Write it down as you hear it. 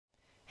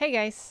Hey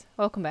guys,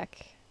 welcome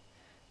back.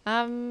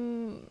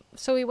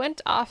 So we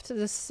went off to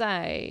the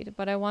side,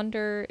 but I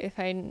wonder if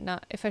I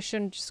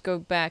shouldn't just go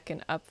back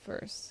and up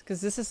first,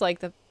 because this is like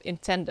the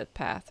intended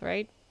path,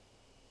 right?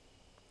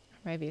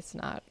 Maybe it's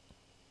not.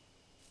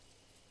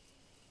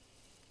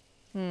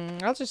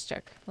 I'll just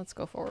check. Let's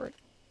go forward.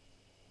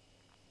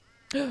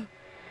 It's a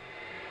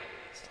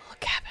little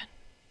cabin.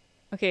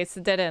 Okay, it's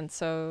a dead end,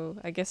 so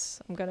I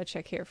guess I'm gonna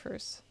check here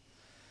first.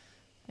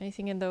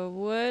 Anything in the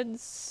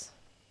woods?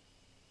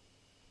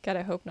 God,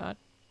 I hope not.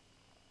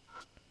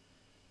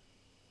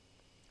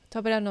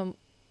 扉の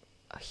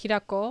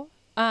開こう。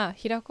あ、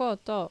開こう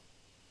と。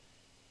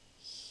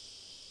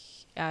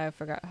I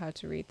forgot how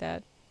to read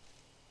that.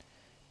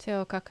 手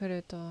をかけ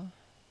ると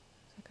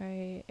高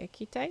い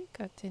液体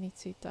が手に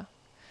ついた。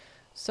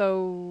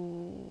So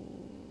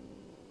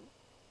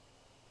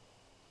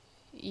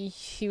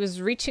he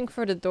was reaching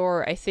for the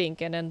door, I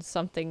think, and then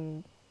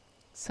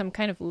some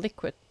kind of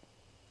liquid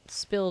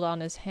spilled on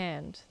his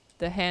hand.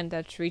 The hand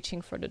that's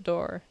reaching for the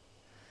door.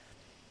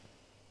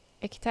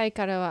 液体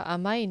からは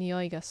甘い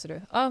匂いがす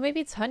る。Oh,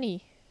 maybe it's honey.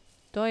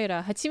 どうや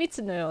ら蜂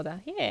蜜のようだ。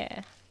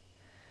Yeah.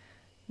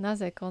 な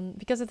ぜ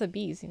because of the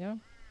bees, you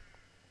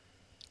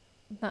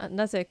know?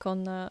 なぜこ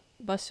んな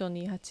場所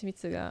に蜂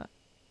蜜が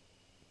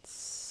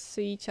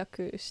衰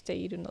着して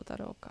いるのだ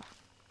ろうか。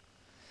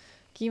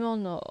疑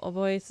問を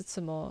覚えつつ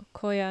も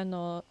小屋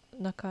の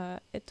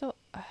中へと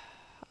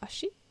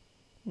足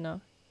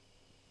No.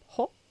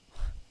 ほ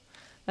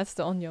That's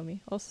the 音読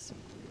み。おすすめ。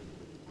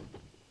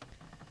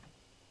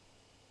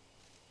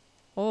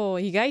お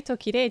ー、意外と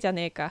綺麗じゃ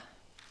ねえか。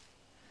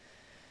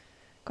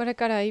これ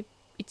から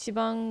一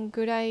番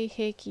ぐらい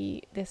平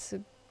気で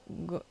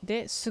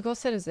過ご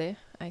せるぜ。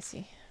I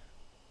see.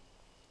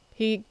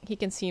 He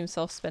can see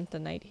himself spend the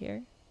night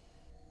here.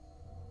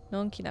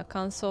 のんきな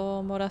感想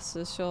を漏ら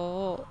す章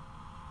を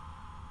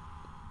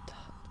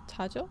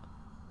多女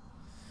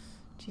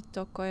じっ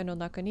と声の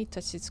中に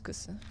立ち尽く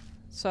す。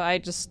So I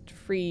just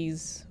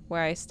freeze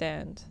where I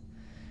stand.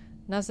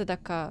 なぜだ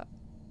か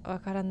わ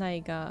からな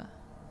いが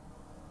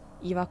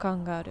違和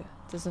感がある。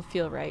Doesn't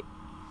feel right.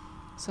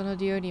 その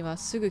理由には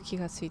すぐ気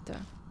がついた。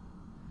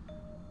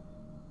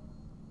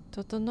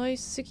整い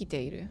すぎ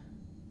ている。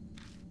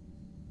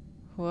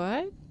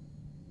What?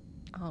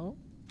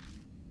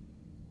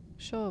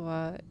 ショー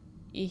は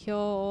意表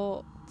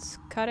をつ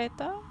かれ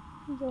たよ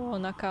う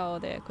な顔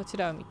でこち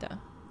らを見た。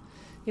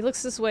He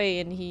looks this way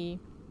and he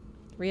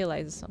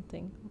realizes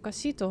something. おか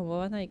しいと思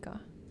わない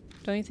か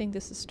Don't you think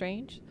this is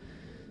strange?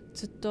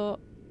 ずっと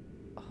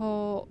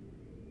放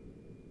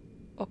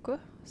置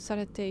さ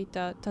れてい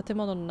た建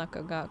物の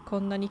中がこ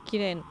んなに綺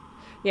麗。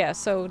Yeah,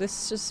 so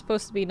this is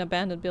supposed to be an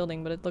abandoned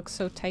building, but it looks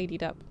so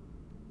tidied up.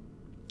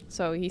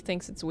 So he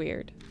thinks it's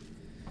weird.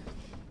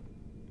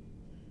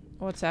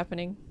 What's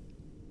happening?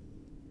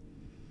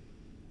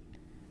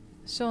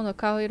 ショーの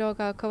顔色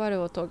が変わ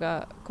る音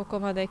がここ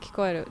まで聞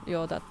こえる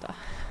ようだった。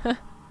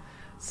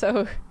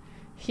So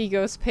he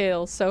goes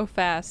pale so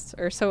fast,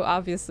 or so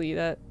obviously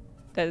that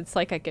it's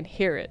like I can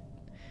hear it.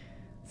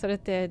 それっ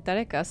て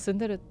誰か住ん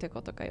でるって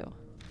ことかよ。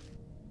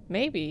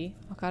Maybe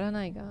わから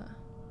ないが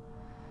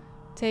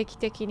定期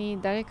的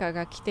に誰か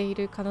が来てい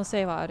る可能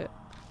性はある。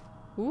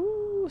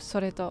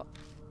それと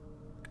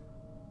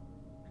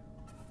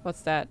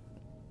What's that?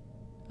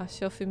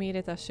 足を踏み入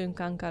れた瞬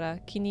間から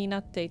気にな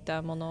ってい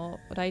たものを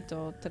ライ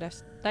ト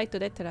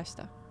で照らし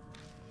た。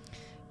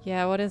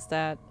Yeah, what is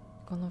that?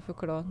 この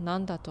袋な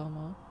んだと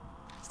思う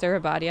Is there a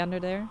body under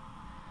there?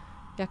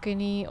 逆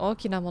に大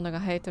きなものが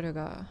生えとる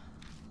が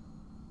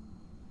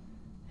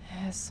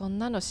そん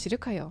なの知る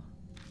かよ。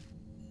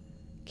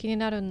気に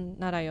なる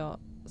ならよ、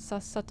さ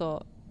っさ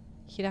と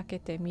開け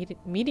て見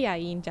りゃ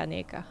いいんじゃね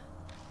えか。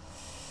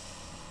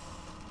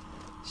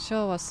ショ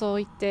ーはそ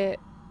う言って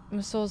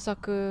無創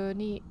作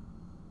に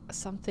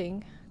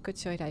something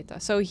口を開いた。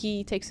So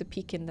he takes a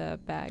peek in the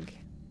bag.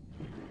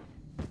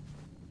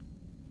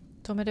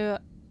 止める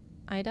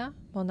間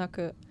もな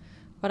く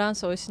バラン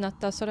スを失っ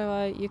た。それ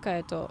は床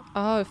へと。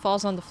Oh, it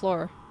falls on the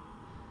floor.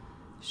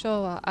 ショ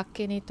ーはあっ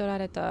けに取ら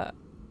れた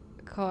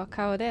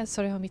顔で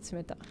それを見つ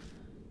めた。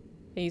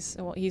He's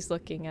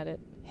looking at it.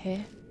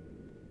 Hey.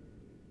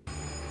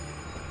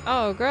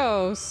 Oh,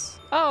 gross.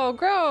 Oh,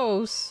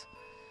 gross.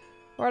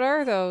 What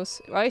are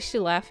those? Why is she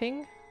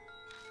laughing?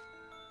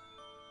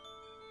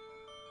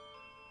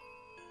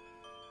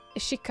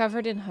 Is she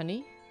covered in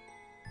honey?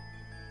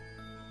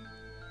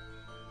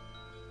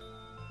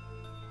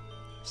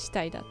 死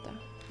体だった。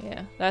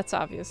Yeah, that's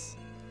obvious.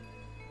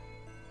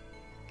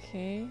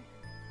 Okay.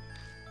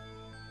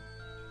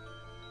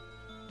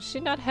 Does she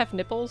not have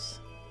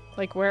nipples?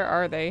 Like, where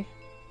are they?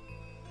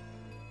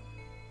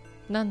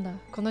 なんだ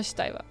この死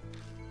体は。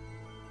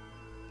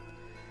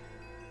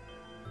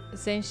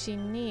全身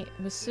に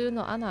無数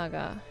の穴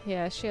が。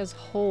Yeah, she has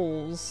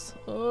holes.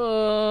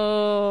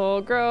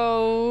 Oh,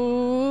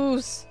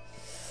 gross.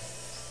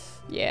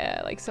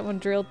 Yeah, like someone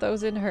drilled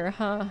those in her,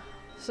 huh?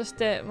 そし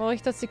てもう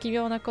一つ奇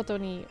妙なこと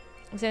に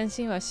全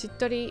身はしっ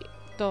とり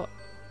と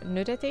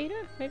濡れてい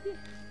る Maybe?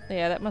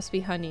 Yeah, that must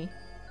be honey.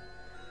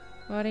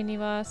 割に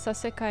はさ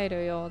せかえ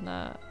るよう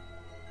な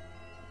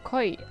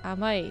濃い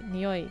甘い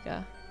匂い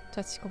が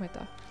立ち込め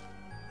た。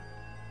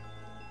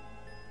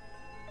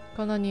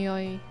この匂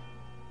い。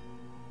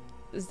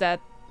Is that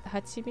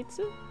蜂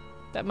蜜?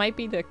 That might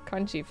be the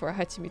kanji for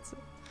蜂蜜。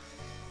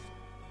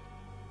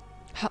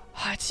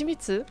蜂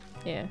蜜?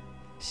 Yeah.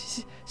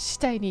 し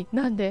たいに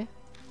なんで？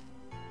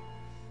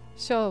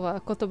章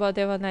は言葉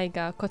ではない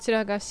が、こち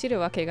らが知る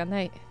わけが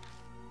ない。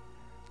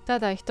た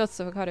だ一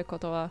つわかるこ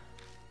とは、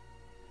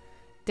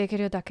でき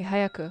るだけ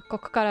早くこ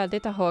こから出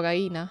た方が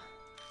いいな。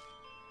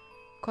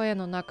小屋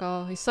の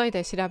中を急い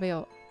で調べ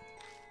よ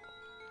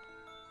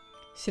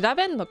う。調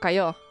べんのか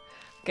よ。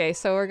Okay,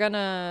 so we're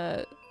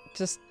gonna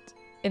just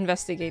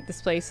investigate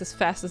this place as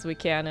fast as we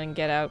can and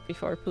get out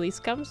before police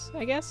comes,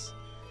 I guess.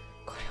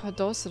 これは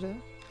どうする？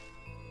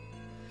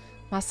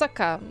まさ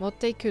か持っ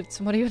ていく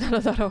つもりなの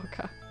だろう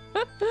か。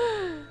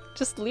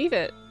Just leave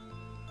it.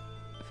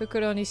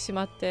 袋にし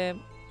まって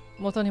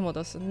元に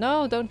戻す。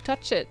No, don't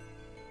touch it.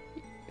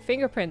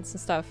 Fingerprints and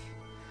stuff.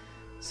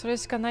 それ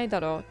しかないだ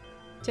ろ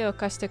う。手を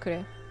貸してく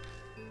れ。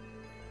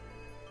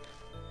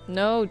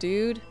No,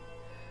 dude.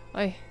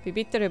 おい、ビ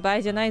ビってる場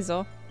合じゃない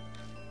ぞ。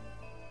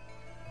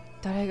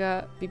誰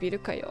がビビる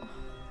かよ。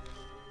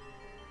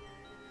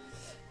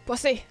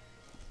Pussy!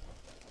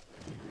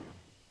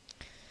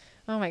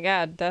 Oh my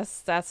god,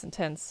 that's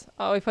intense.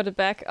 Oh, we put it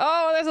back.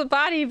 Oh, there's a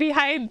body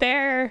behind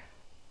there!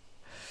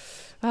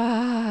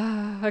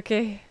 Ah,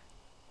 okay.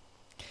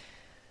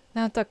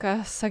 なんと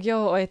か作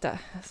業を終えた。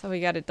So we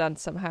got it done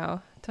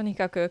somehow. とに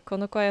かくこ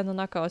の小屋の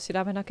中を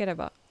調べなけれ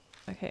ば。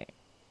Okay.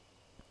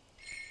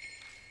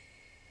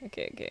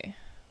 Okay.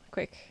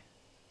 Quick.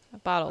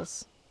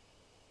 Bottles.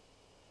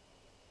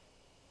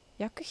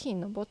 薬品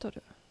のボト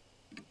ル。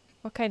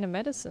What kind of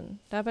medicine?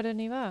 ラベル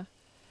には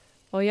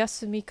おや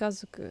すみ家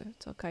族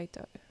と書いて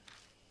ある。ほ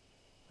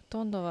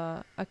とんど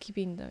は空き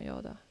瓶のよ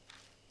うだ。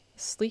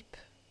Sleep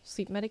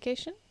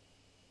medication?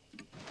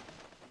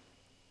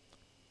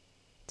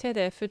 手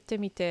で振って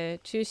みて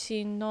中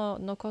心の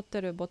残っ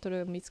てるボト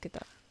ルを見つけ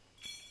た。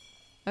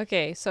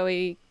Okay, so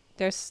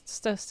there's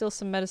still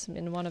some medicine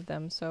in one of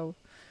them, so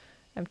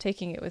I'm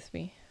taking it with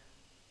me.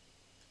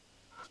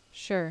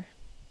 Sure.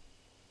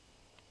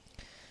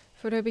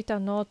 古びた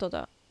ノート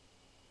だ。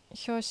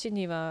表紙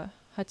には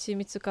蜂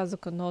蜜家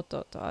族ノー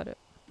トとある。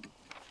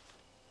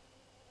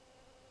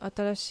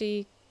新し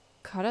い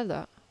殻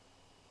だ。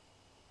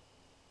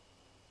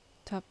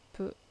タッ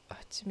プ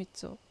蜂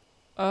蜜を。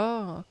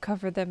Oh,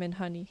 cover them in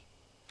honey.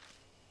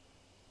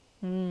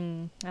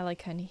 I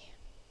like honey.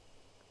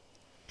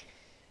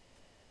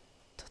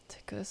 取っ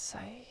てくださ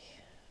い。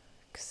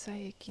臭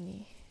い液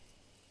に。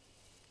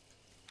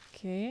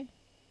Okay.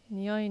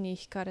 匂いに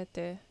惹かれ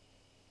て、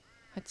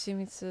蜂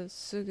蜜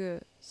す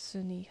ぐ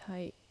巣に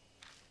入。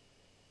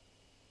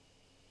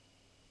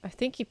I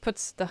think he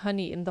puts the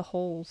honey in the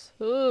holes.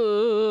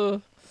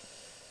 Ugh.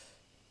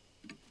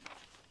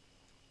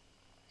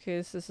 Okay,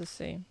 this is the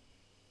same.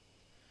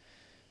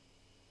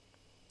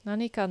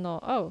 何か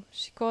の、思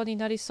考に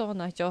なりそう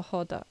な情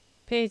報だ。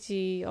ペ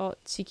ージを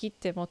ちぎっ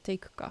て持ってい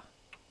くか。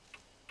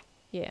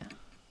Yeah.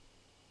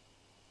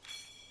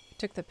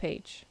 Took the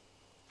page.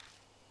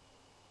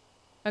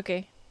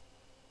 Okay.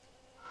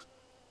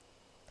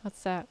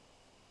 What's that?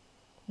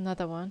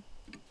 Another one.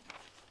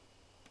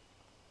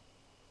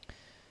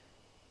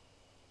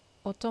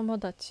 お友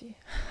達。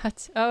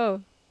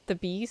Oh, the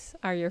bees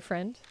are your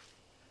friend?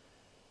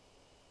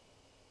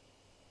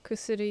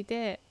 薬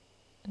で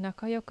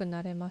仲良く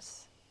なれま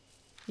す。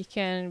You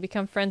can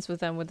become friends with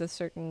them with a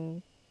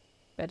certain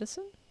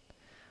medicine?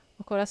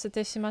 怒らせ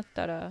てしまっ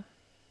たら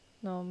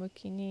の向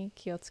きに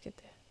気をつけ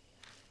て。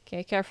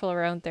Okay, careful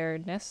around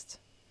their nest.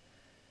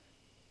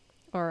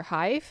 Or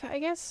hive, I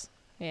guess?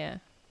 Yeah.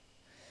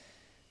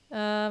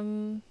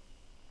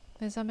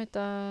 目覚め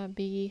た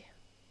bee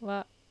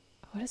は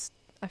what is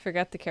I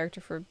forgot the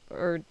character for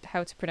or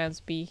how to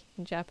pronounce bee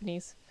in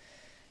Japanese.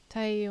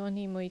 太陽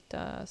に向い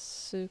た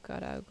巣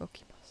から動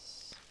きま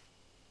す。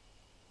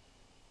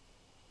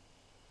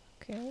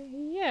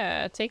Okay,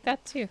 yeah, take that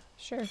too.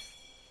 Sure.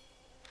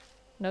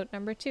 Note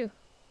number 2.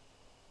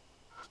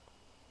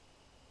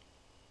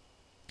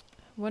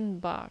 One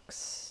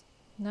box.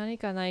 何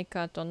かない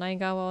かと内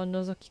側を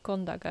覗き込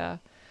んだが、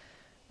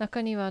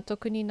中には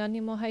特に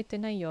何も入って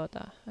ないよう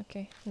だ。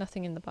Okay,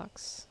 nothing in the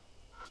box.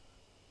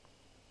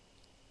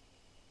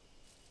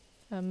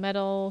 A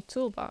metal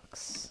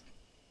toolbox.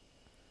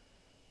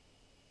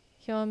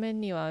 表面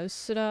にはうっ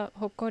すら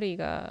ほこり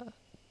が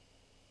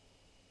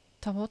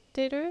保っ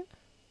てる？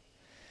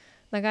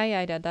長い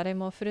間誰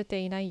も触れて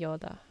いないよう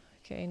だ。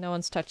Okay, no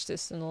one's touched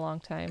this in a long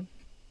time.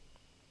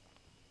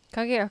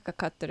 影がか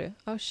かってる。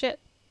Oh shit.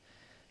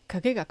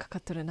 影がかか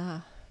ってる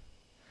な。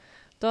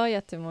どうや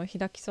っても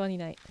開きそうに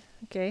ない。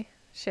Okay,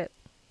 shit.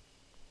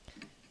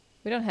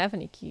 We don't have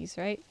any keys,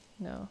 right?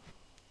 No.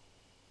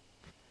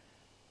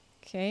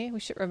 Okay, we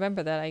should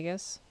remember that, I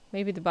guess.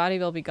 Maybe the body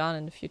will be gone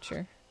in the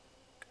future.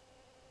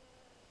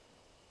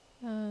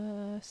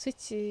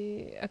 Switch.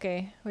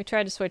 Okay, we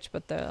tried to switch,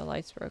 but the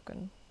light's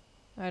broken.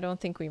 I don't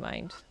think we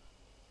mind.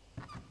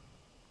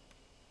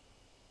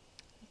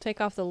 take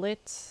off the lid,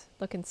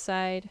 look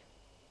inside.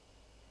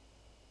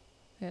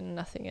 And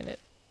nothing in it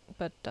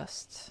but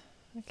dust.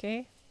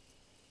 Okay.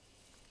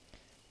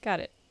 Got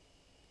it.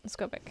 Let's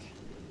go back.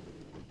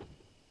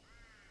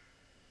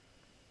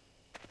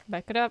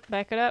 Back it up,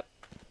 back it up.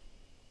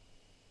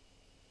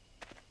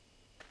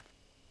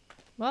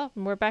 Well,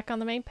 we're back on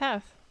the main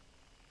path.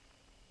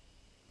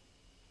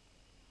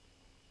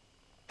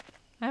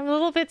 I'm a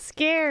little bit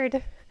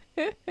scared.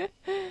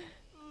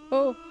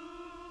 Oh.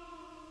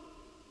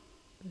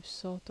 うっ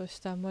そうとし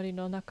た森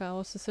の中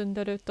を進ん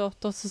でると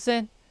突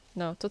然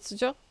の突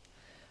如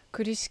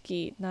苦し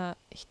きな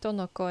人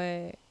の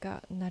声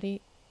が鳴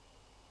り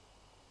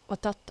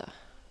渡った。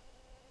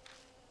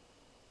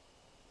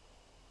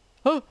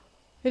Oh!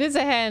 It is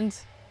a hand!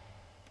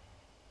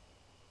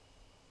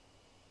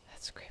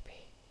 That's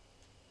creepy.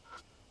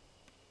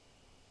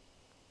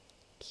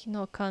 木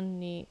の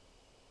缶に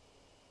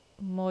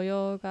模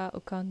様が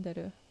浮かんで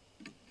る。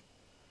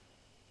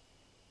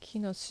木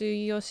の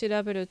水位を調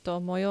べると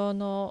模様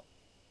の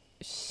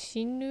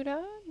しぬら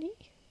に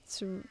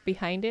It's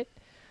behind it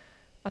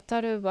当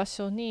たる場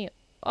所に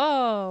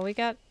Oh, we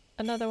got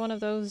another one of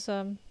those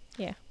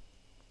yeah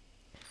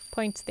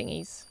point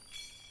thingies.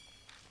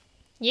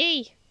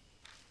 Yay!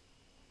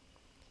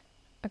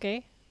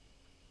 Okay.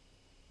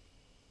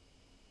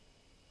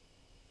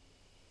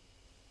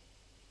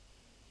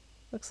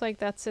 Looks like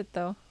that's it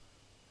though.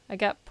 I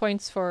got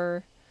points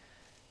for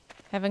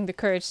having the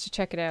courage to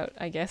check it out,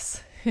 I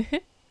guess.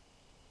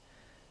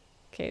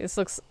 Okay, this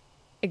looks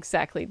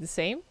exactly the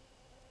same,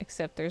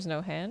 except there's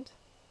no hand.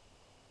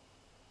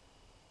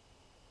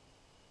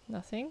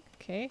 Nothing.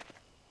 Okay.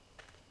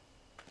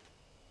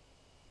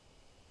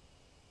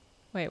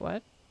 Wait,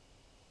 what?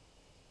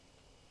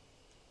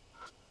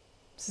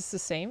 Is this the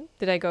same?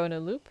 Did I go in a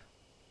loop?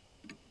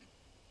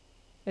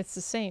 It's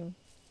the same.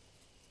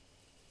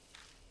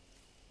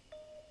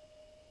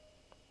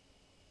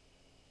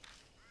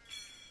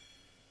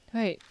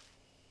 Wait.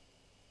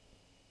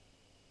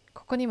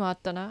 ここにもあっ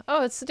たな。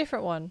Oh, it's a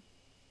different one.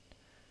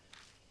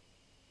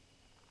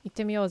 行っ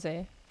てみよう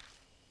ぜ。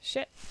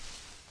Shit.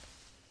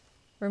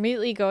 We're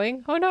immediately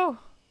going. Oh no!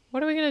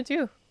 What are we gonna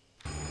do?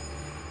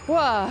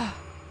 Whoa!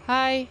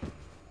 Hi.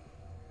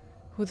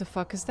 Who the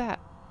fuck is that?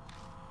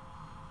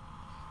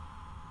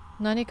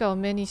 何かを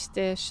目にし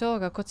てショー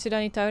がこち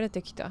らに倒れ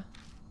てきた。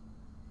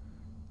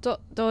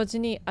と同時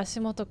に足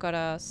元か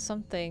ら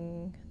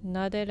something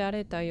撫でら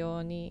れたよ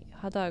うに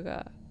肌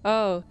が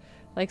Oh,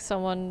 like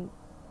something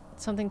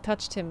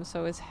touched him,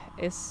 so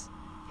his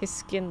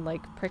skin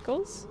like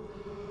prickles?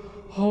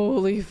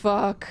 Holy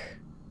fuck!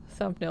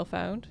 Thumbnail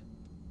found.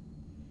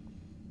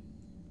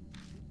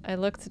 I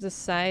look to the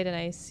side and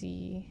I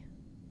see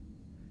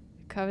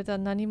食べた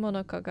何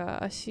者か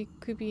が足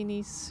首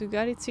にす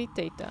がりつい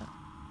ていた。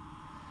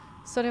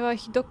それは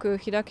ひどく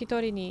聞き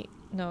取りに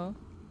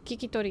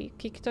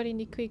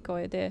くい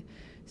声で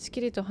しき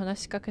りと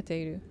話しかけて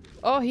いる。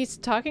Oh,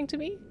 he's talking to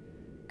me?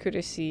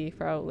 苦しい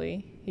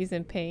probably. He's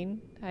in pain,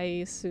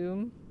 I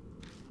assume.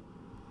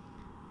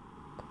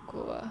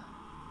 ここは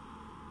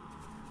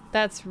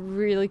That's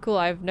really cool.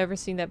 I've never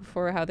seen that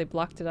before, how they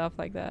blocked it off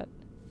like that.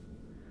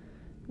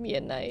 見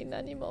えない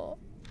何も。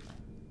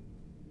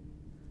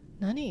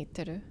何言っ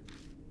てる？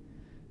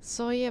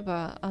そういえ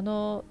ば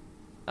oh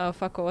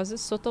fuck, what was it?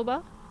 外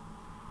場?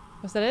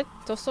 Was that it?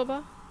 外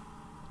場?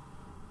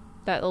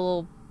 That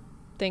little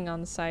thing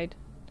on the side.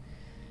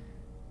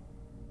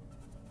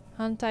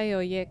 反対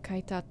を家書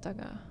いてあった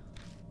が。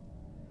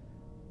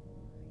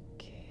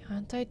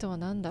反対とは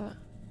何だ？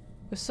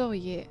嘘を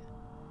言え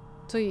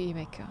という意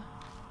味か。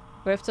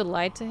We have to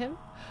lie to him?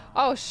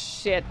 Oh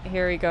shit,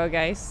 here we go,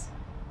 guys.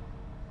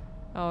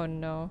 Oh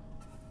no.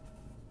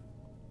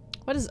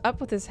 What is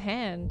up with his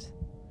hand?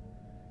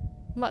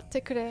 待っ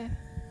てくれ。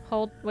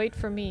Wait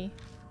for me.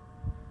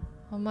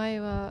 お前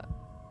は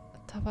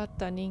たばっ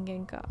た人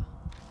間か。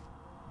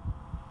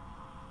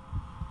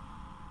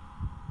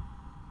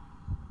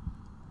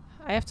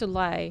I have to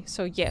lie,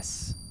 so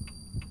yes.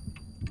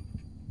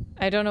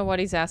 I don't know what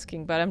he's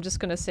asking, but I'm just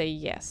gonna say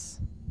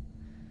yes.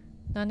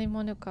 何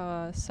者か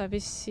は寂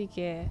し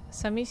げ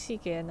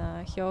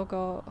な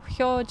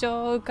表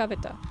情を浮かべ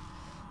た。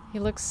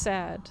He looks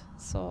sad,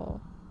 so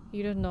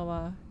いるの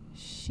は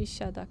死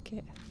者だ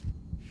け。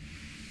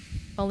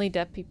Only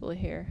dead people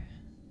here.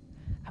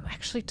 I'm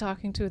actually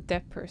talking to a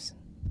dead person.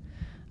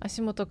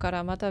 足元か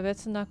らまた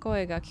別な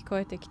声が聞こ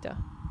えてきた。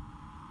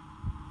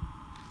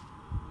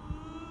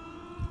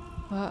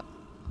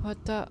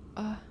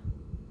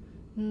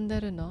ん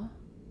でるの？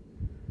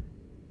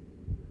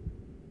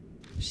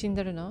死ん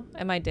でるの？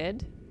 Am I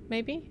dead?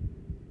 Maybe?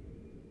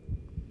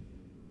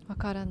 わ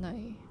からな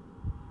い。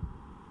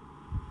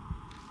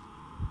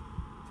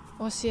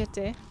教え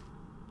て。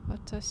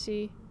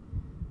私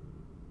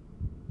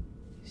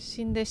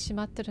死んでし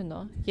まってる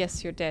の？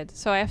 Yes, you're dead.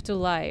 So I have to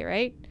lie,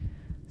 right?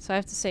 So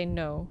I have to say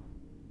no.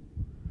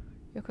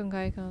 よく考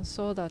えが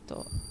そうだ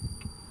と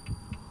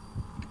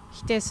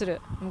否定す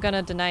る。I'm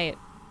gonna deny it.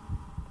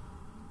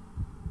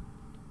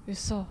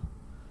 嘘。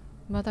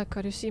まだ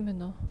苦しむ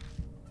の？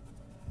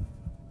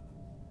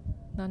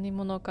何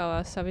者か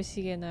は寂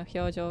しげな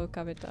表情を浮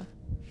かべた。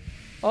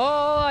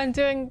Oh, I'm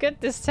doing good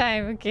this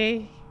time,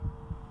 okay.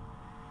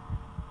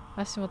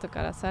 足元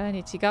からさらに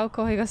違う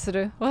声がす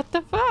る。What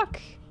the fuck?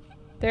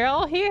 They're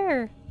all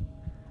here.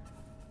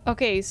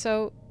 Okay,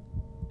 so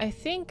I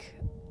think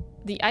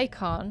the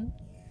icon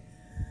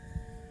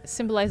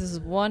symbolizes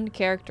one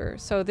character.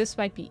 So this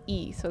might be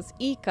E. So it's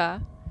E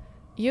か、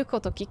言うこ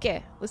と聞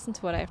け。Listen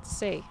to what I have to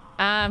say.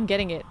 Ah, I'm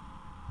getting it.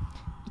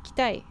 行き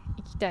たい、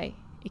行きたい、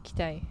行き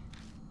たい。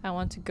I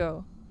want to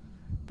go.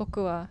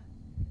 僕は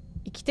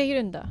生きてい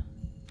るんだ。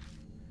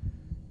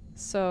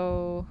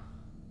So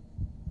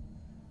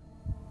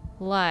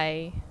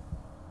lie.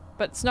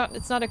 But it's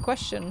not a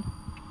question.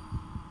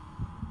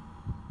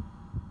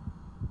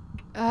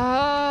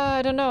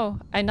 I don't know.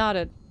 I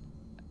nodded.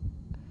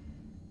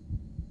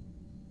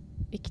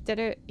 生きて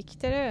る、生き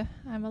てる。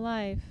I'm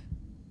alive.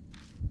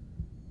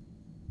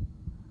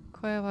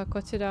 声は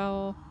こちら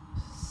を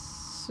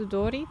素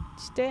通り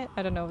して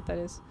I don't know what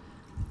that is.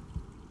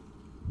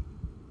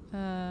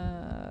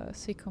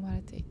 吸い込ま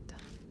れていった。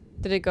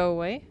Did it go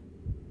away?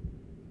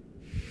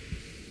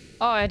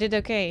 Oh, I did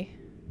okay.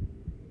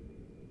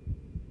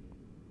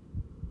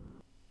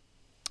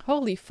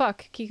 Holy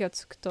fuck, 気が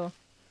つくと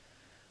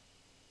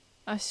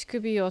足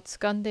首を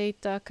掴んでい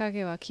た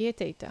影は消え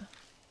ていた。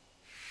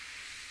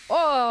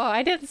Oh,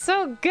 I did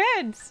so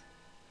good!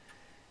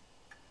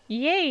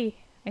 Yay!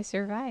 I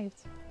survived.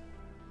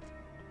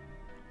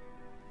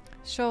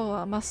 ショー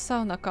は真っ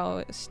青な顔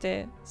をし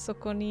てそ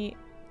こに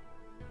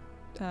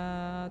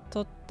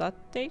と立っ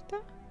ていた。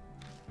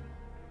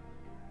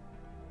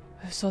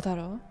嘘だ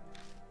ろ。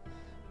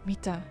見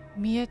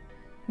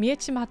え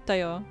ちまった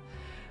よ。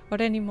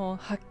俺にも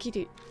はっき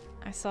り。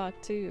I saw it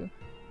too.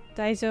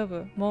 大丈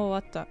夫、もう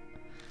終わった。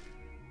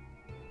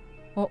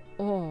おう。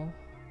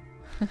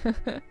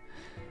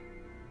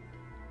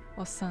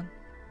おっさん。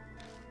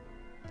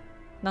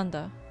なん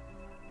だ。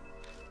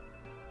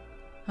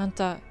あん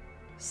た、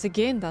す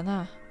げえんだ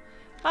な。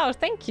Oh,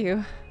 thank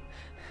you.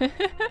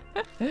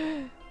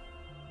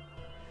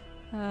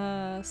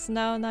 素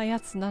直なや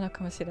つなの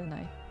かもしれな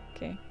い。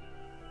Okay.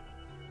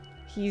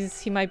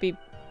 He might be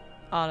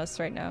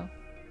honest right now.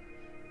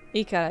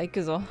 いいから行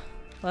くぞ。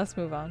Let's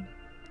move on.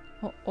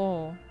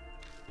 Oh.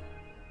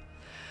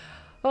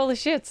 Holy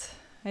shit.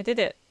 I did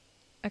it.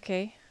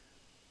 Okay.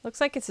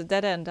 Looks like it's a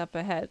dead end up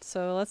ahead,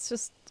 so let's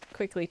just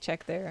quickly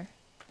check there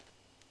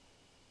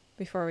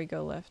before we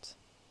go left.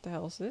 What the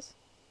hell is this?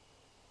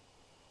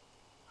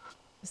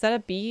 Is that a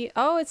bee?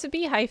 Oh, it's a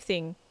beehive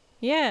thing.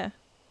 Yeah.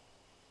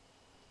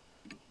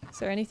 Is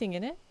there anything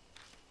in it?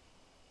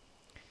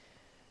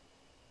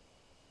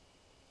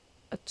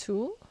 A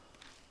tool?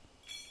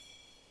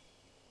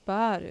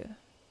 Baru.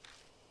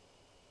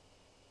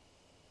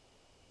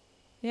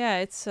 Yeah,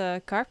 it's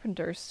a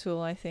carpenter's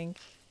tool, I think.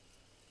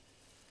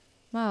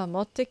 まあ、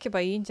持っていけば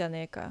いいんじゃ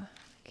ねえか。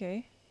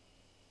Okay.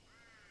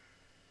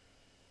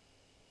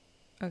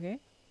 Okay.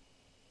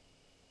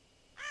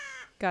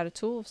 Got a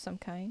tool of some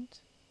kind.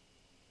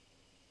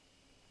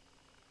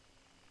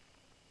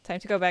 Time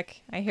to go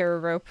back. I hear a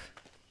rope.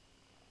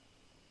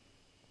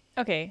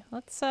 Okay,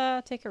 let's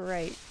take a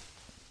right.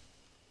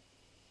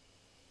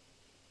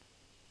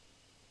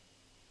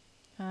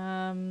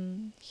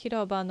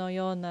 Hiroba no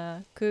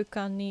yona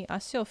kukan ni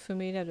ashi o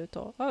fumireru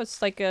to. Oh,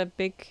 it's like a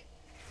big...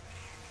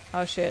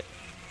 Oh shit.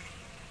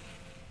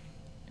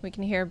 We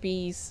can hear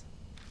bees.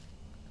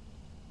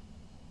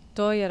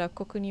 どうやら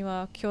ここに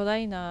は巨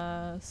大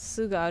な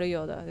巣がある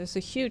ようだ. There's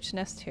a huge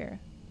nest here.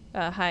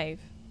 Hive.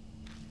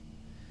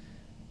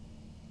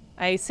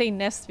 I say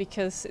nest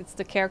because it's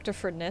the character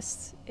for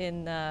nest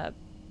in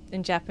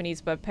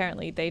Japanese, but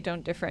apparently they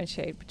don't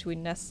differentiate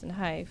between nest and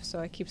hive,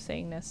 so I keep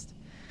saying nest.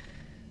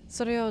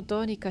 それを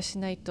どうにかし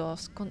ないと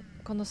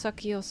この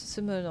先を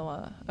進むの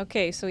は.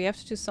 Okay, so we have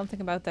to do something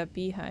about that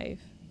beehive.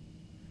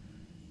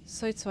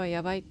 そいつは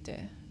やばいっ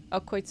て。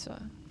あ、こいつは。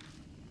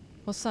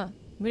おっさん、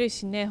無理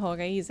しねえ方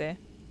がいいぜ。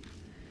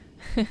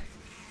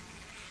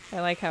I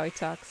like how he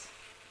talks.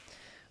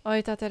 追い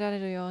立てられ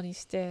るように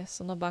して、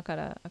その場か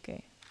ら。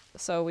Okay,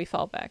 so we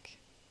fall back.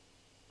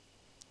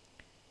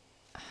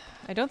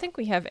 I don't think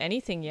we have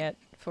anything yet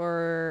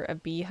for a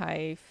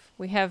beehive.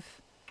 We have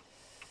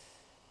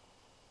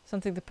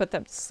something to put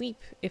them to sleep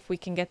if we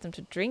can get them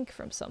to drink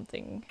from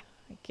something,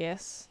 I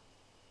guess.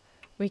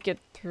 We could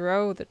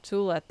throw the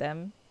tool at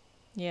them.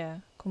 Yeah,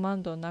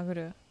 commando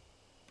naguru.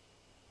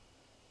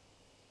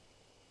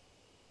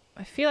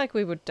 I feel like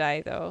we would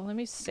die though. Let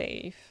me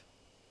save.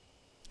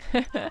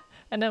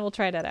 And then we'll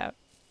try that out.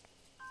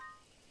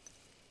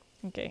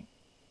 Okay.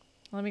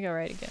 Let me go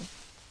right again.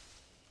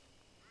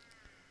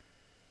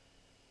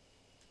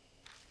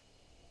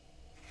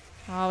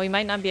 Oh, we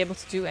might not be able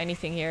to do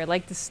anything here,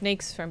 like the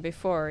snakes from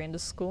before in the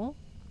school.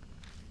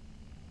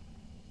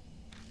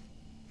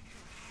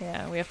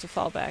 Yeah, we have to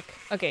fall back.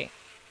 Okay.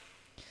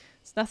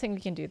 There's nothing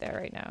we can do there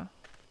right now.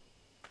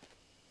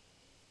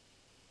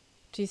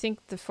 Do you think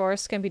the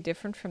forest can be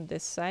different from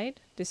this side?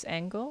 This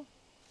angle?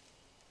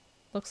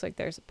 Looks like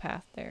there's a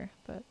path there,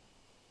 but...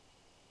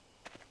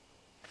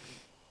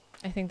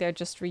 I think they're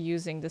just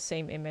reusing the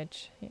same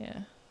image.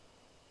 Yeah.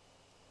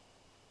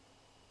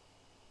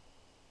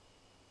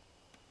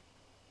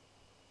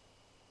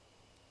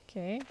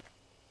 Okay.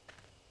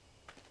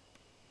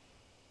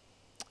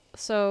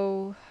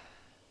 So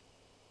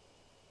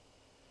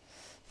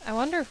I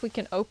wonder if we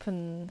can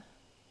open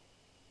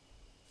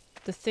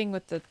the thing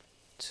with the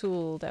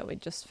tool that we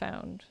just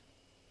found.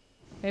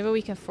 Maybe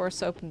we can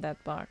force open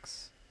that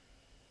box.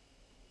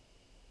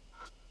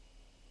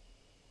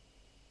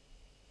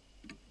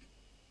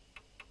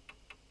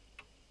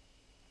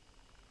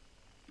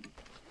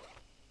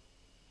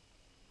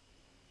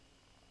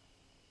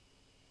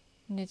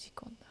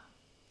 Nejikonda.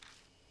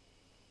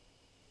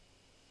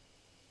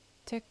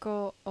 テ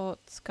コを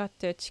使っ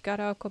て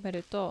力を込め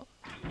ると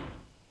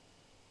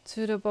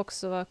ツールボック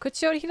スは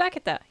口を開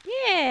けた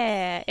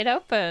Yeah! It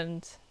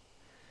opened!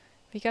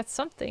 We got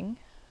something.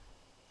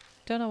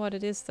 Don't know what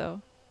it is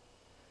though.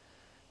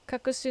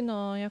 隠し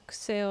の薬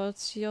剤を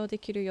使用で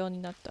きるよう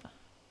になった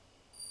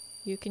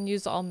You can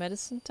use all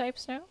medicine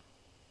types now?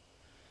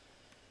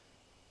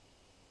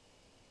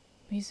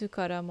 自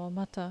らも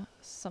また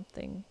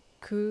something.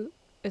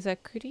 Is that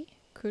kuri?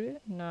 Kuru?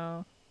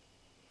 No.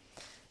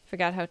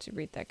 Forgot how to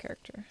read that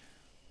character.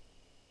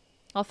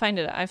 I'll find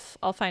it.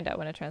 I'll find out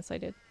when I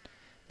translate it.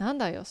 なん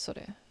だよそ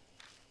れ。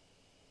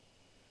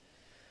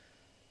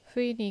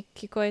不意に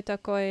聞こえた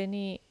声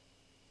に、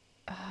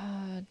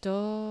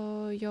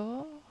動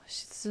揺、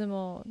質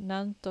問、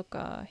なんと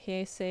か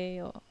平静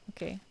よ。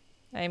Okay.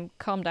 I'm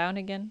calm down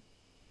again.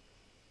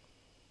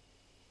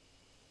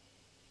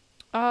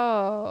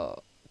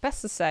 Oh,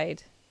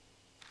 pesticide.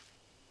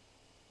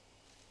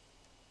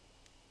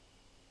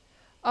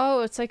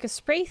 Oh, it's like a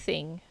spray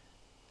thing.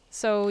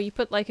 So you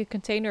put like a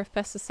container of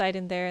pesticide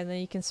in there and then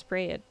you can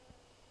spray it.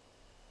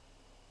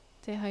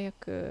 で、早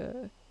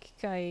く機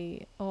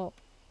械を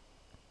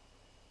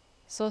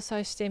操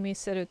作してみ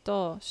せる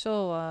と、ショ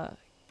ーは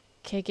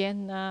怪げ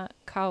な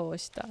顔を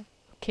した。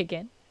怪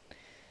げ？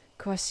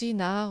詳しい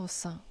な、おっ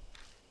さん。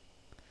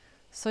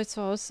そいつ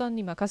はおっさん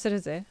に任せる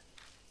ぜ。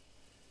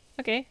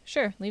Okay,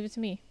 sure, leave it to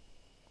me.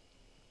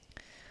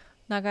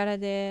 流れ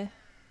で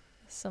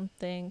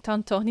something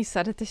担当に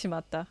されてしま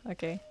った。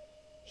Okay.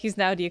 He's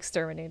now the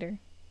exterminator.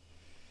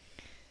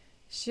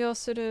 使用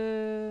す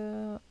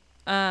る...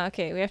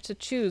 okay, we have to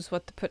choose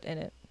what to put in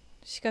it.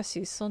 しか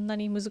し、そんな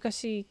に難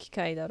しい機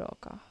械だろ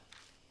うか。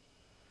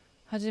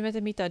初め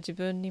て見た自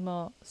分に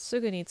もす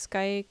ぐに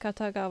使い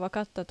方が分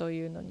かったと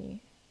いうの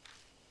に。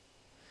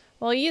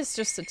Well, he is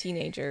just a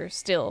teenager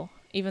still,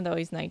 even though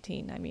he's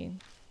 19, I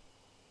mean.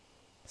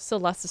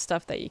 Still lots of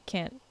stuff that you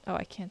can't... Oh,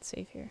 I can't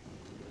save here.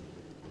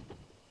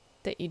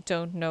 That you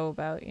don't know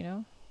about, you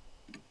know?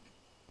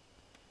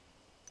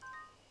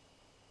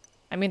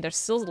 I mean, there's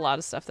still a lot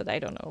of stuff that I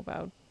don't know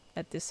about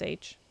at this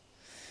age.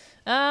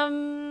 I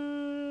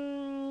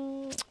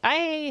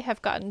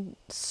have gotten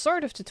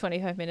sort of to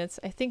 25 minutes.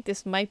 I think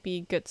this might be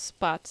a good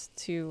spot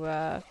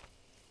to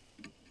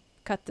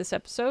cut this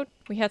episode.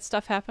 We had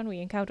stuff happen. We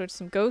encountered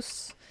some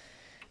ghosts.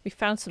 We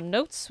found some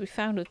notes. We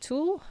found a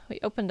tool. We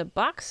opened a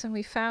box and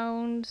we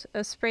found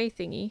a spray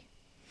thingy.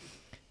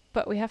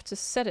 But we have to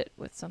set it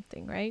with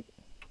something, right?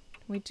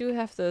 We do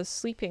have the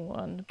sleeping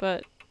one,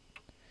 but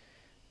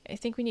I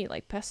think we need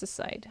like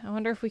pesticide. I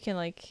wonder if we can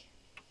like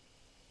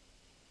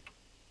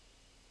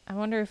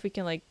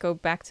go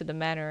back to the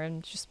manor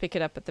and just pick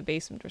it up at the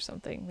basement or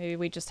something. Maybe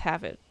we just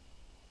have it.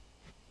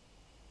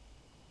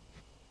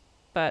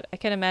 But I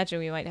can imagine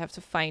we might have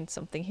to find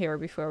something here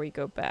before we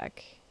go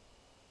back.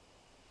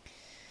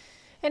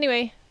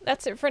 Anyway,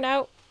 that's it for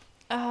now.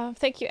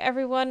 Thank you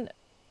everyone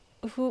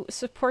who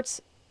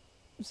supports...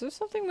 Is there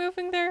something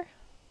moving there?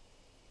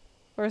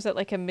 Or is it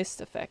like a mist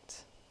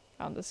effect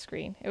on the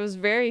screen? It was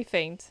very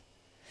faint.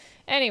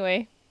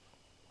 Anyway,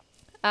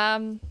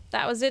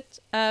 that was it.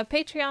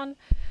 Patreon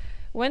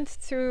went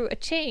through a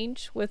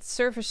change with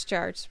service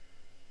charge,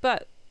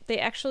 but they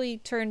actually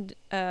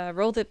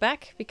rolled it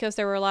back because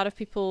there were a lot of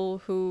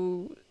people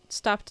who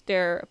stopped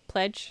their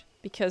pledge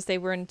because they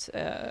weren't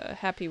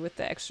happy with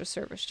the extra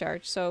service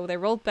charge. So they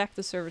rolled back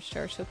the service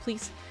charge. So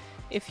please,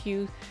 if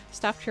you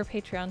stopped your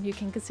Patreon, you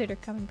can consider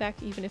coming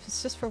back, even if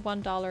it's just for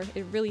 $1.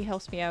 It really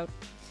helps me out.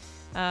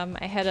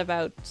 I had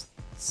about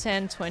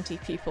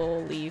 10-20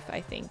 people leave,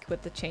 I think,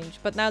 with the change.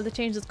 But now the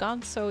change is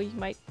gone, so you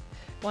might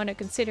want to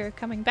consider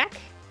coming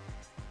back.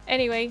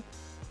 Anyway,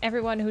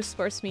 everyone who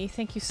supports me,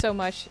 thank you so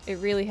much. It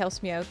really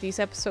helps me out. These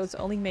episodes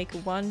only make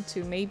 $1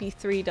 to maybe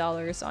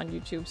 $3 on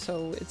YouTube,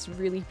 so it's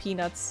really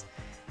peanuts.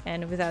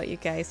 And without you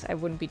guys, I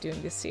wouldn't be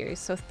doing this series.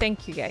 So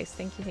thank you guys.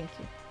 Thank you, thank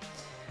you.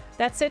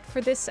 That's it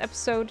for this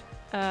episode.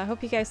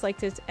 Hope you guys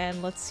liked it,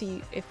 and let's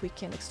see if we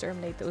can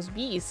exterminate those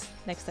bees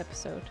next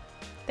episode.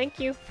 Thank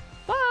you!